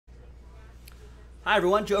Hi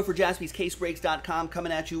everyone, Joe for JaspysCaseBreaks.com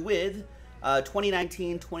coming at you with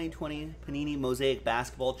 2019-2020 Panini Mosaic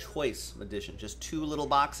Basketball Choice Edition. Just two little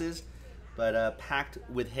boxes, but packed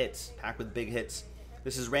with hits, packed with big hits.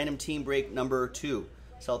 This is random team break number 2.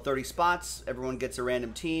 Sell 30 spots, everyone gets a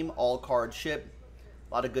random team, all cards ship.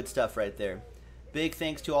 A lot of good stuff right there. Big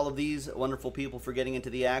thanks to all of these wonderful people for getting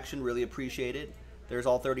into the action, really appreciate it. There's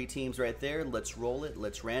all 30 teams right there. Let's roll it,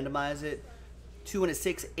 let's randomize it. 2 and a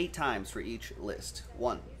 6, 8 times for each list.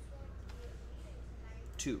 1,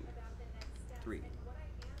 2, 3.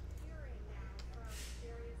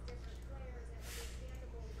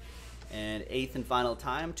 And 8th and final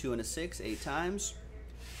time, 2 and a 6, 8 times.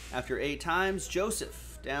 After 8 times,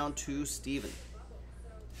 Joseph down to Steven.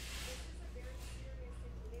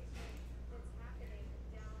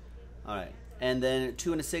 All right, and then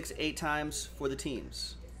 2 and a 6, 8 times for the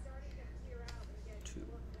teams. 2.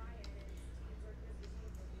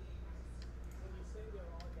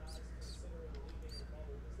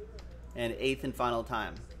 And 8th and final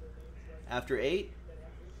time. After 8,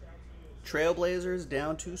 Trailblazers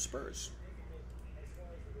down to Spurs.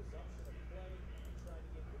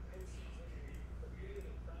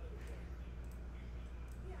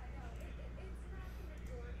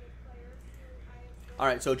 All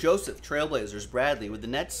right, so Joseph, Trailblazers, Bradley with the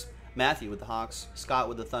Nets, Matthew with the Hawks, Scott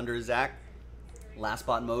with the Thunder, Zach, Last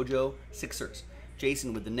Spot Mojo, Sixers,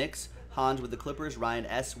 Jason with the Knicks, Hans with the Clippers, Ryan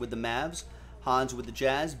S. with the Mavs, Hans with the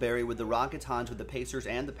Jazz, Barry with the Rockets, Hans with the Pacers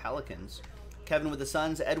and the Pelicans, Kevin with the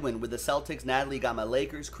Suns, Edwin with the Celtics, Natalie got my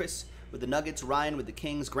Lakers, Chris with the Nuggets, Ryan with the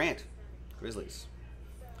Kings, Grant, Grizzlies,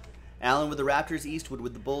 Alan with the Raptors, Eastwood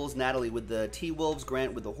with the Bulls, Natalie with the T-Wolves,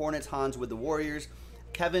 Grant with the Hornets, Hans with the Warriors,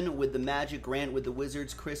 Kevin with the Magic, Grant with the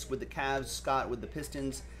Wizards, Chris with the Cavs, Scott with the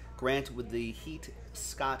Pistons, Grant with the Heat,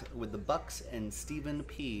 Scott with the Bucks, and Stephen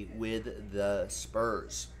P. with the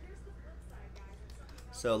Spurs.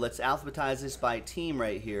 So let's alphabetize this by team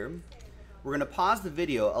right here. We're going to pause the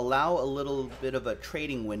video, allow a little bit of a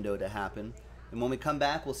trading window to happen, and when we come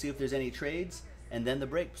back, we'll see if there's any trades, and then the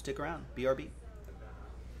break. Stick around. BRB.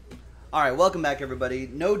 All right, welcome back, everybody.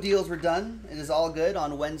 No deals were done. It is all good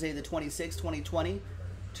on Wednesday the 26th, 2020.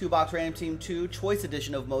 2-box random team 2, choice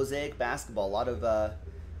edition of Mosaic Basketball. A lot of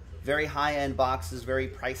very high-end boxes, very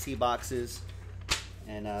pricey boxes,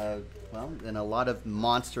 and well, and a lot of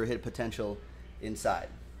monster hit potential inside.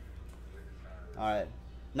 All right,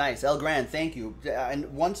 nice. El Grand, thank you.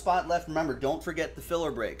 And 1 spot left. Remember, don't forget the filler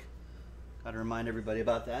break. Got to remind everybody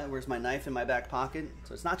about that. Where's my knife in my back pocket?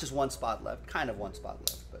 So it's not just 1 spot left, kind of 1 spot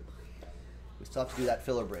left, but we still have to do that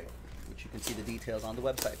filler break, which you can see the details on the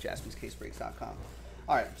website, JaspysCaseBreaks.com.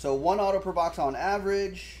 All right, so 1 auto per box on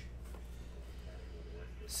average.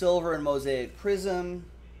 Silver and Mosaic Prism.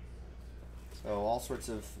 So all sorts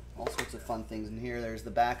of fun things in here. There's the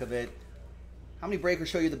back of it. How many breakers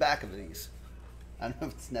show you the back of these? I don't know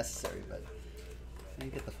if it's necessary, but you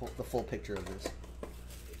get the full picture of this.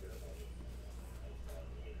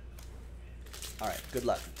 All right, good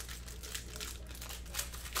luck.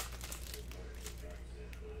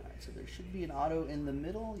 All right, so there should be an auto in the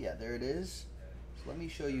middle. Yeah, there it is. So let me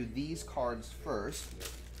show you these cards first.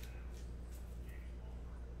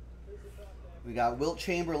 We got Wilt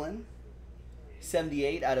Chamberlain,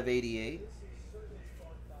 78 out of 88.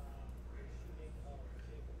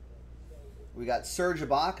 We got Serge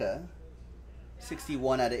Ibaka,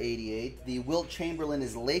 61 out of 88. The Wilt Chamberlain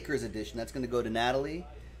is Lakers edition. That's going to go to Natalie.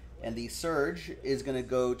 And the Serge is going to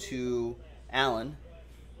go to Alan.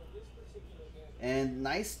 And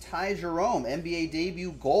nice Ty Jerome, NBA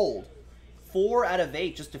debut gold. 4 out of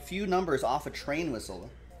 8, just a few numbers off a train whistle.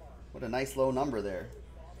 What a nice low number there.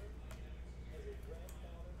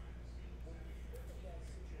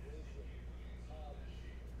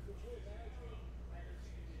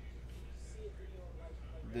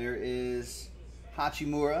 There is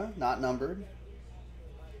Hachimura, not numbered.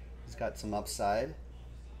 He's got some upside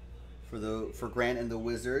for Grant and the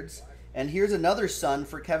Wizards. And here's another Sun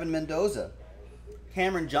for Kevin Mendoza.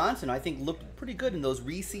 Cameron Johnson, I think, looked pretty good in those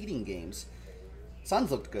reseeding games.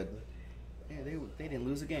 Suns looked good. Yeah, they didn't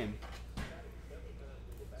lose a game.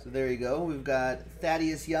 So there you go. We've got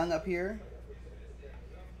Thaddeus Young up here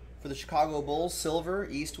for the Chicago Bulls, silver,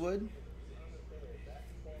 Eastwood.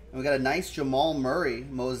 And we got a nice Jamal Murray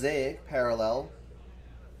Mosaic parallel.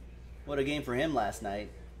 What a game for him last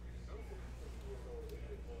night.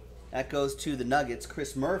 That goes to the Nuggets,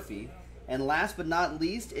 Chris Murphy. And last but not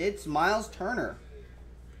least, it's Miles Turner.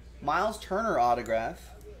 Miles Turner autograph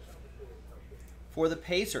for the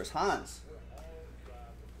Pacers, Hans,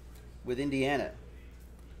 with Indiana.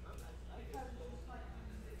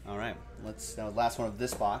 All right, let's now last one of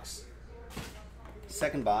this box.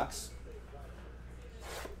 Second box.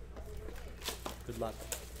 Good luck.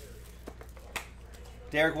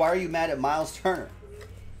 Derek, why are you mad at Miles Turner?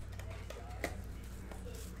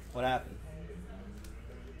 What happened?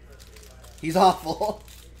 He's awful.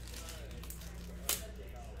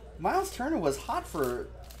 Miles Turner was hot for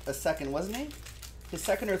a second, wasn't he? His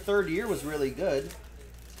second or third year was really good.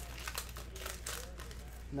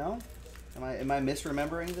 No? Am I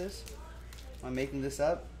misremembering this? Am I making this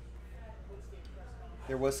up?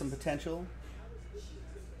 There was some potential.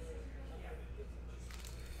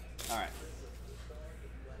 All right.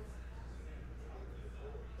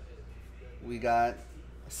 We got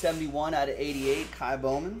 71 out of 88, Kai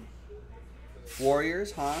Bowman.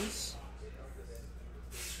 Warriors, Hans.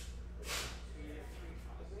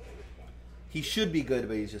 He should be good,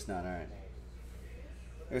 but he's just not. All right.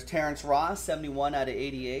 There's Terrence Ross, 71 out of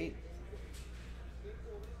 88.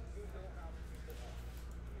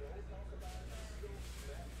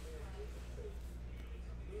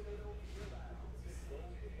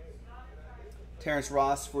 Terrence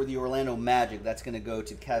Ross for the Orlando Magic. That's going to go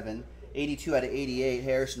to Kevin. 82 out of 88,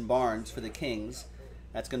 Harrison Barnes for the Kings.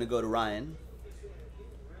 That's going to go to Ryan.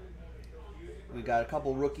 We got a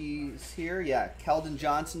couple rookies here. Yeah, Keldon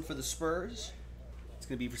Johnson for the Spurs. It's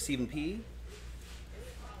going to be for Stephen P.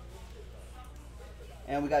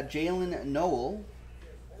 And we got Jalen Noel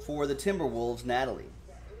for the Timberwolves, Natalie.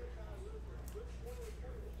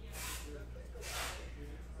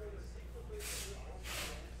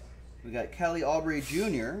 We got Kelly Oubre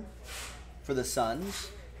Jr. for the Suns.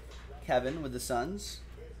 Kevin with the Suns.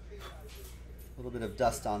 A little bit of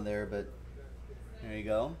dust on there, but there you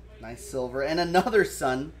go. Nice silver. And another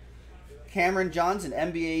Sun. Cameron Johnson,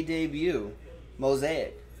 NBA debut.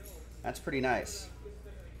 Mosaic. That's pretty nice.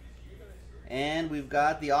 And we've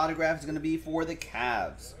got the autograph is going to be for the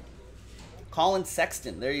Cavs. Colin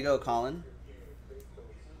Sexton. There you go, Colin.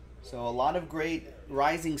 So a lot of great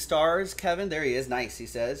rising stars. Kevin, there he is. Nice, he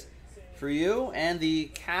says. For you. And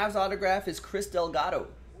the Cavs autograph is Chris Delgado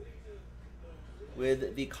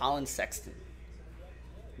with the Colin Sexton.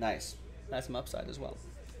 Nice. That's some upside as well.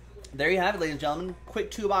 There you have it, ladies and gentlemen.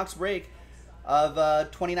 Quick two-box break of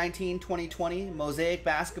 2019-2020 Mosaic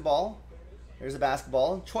Basketball. There's a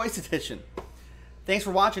basketball. Choice Edition. Thanks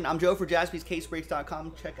for watching. I'm Joe for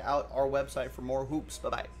JaspysCaseBreaks.com. Check out our website for more hoops.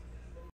 Bye-bye.